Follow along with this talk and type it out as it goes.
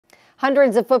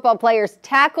Hundreds of football players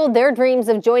tackled their dreams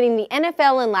of joining the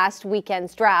NFL in last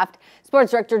weekend's draft. Sports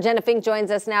director Jenna Fink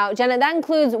joins us now. Jenna, that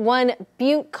includes one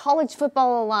Butte College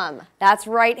Football alum. That's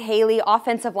right, Haley.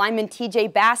 Offensive lineman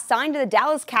TJ Bass signed to the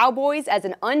Dallas Cowboys as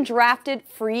an undrafted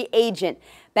free agent.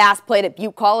 Bass played at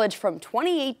Butte College from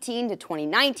 2018 to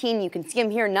 2019. You can see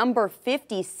him here, number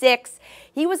 56.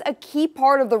 He was a key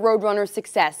part of the Roadrunners'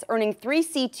 success, earning 3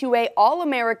 C2A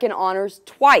All-American honors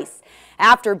twice.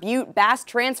 After Butte, Bass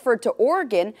transferred to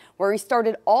Oregon, where he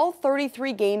started all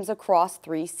 33 games across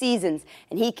 3 seasons.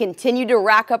 And he continued to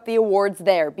rack up the awards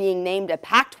there, being named a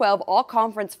Pac-12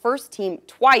 All-Conference First Team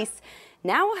twice.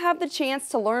 Now he'll have the chance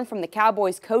to learn from the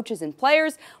Cowboys coaches and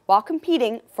players while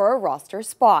competing for a roster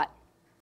spot.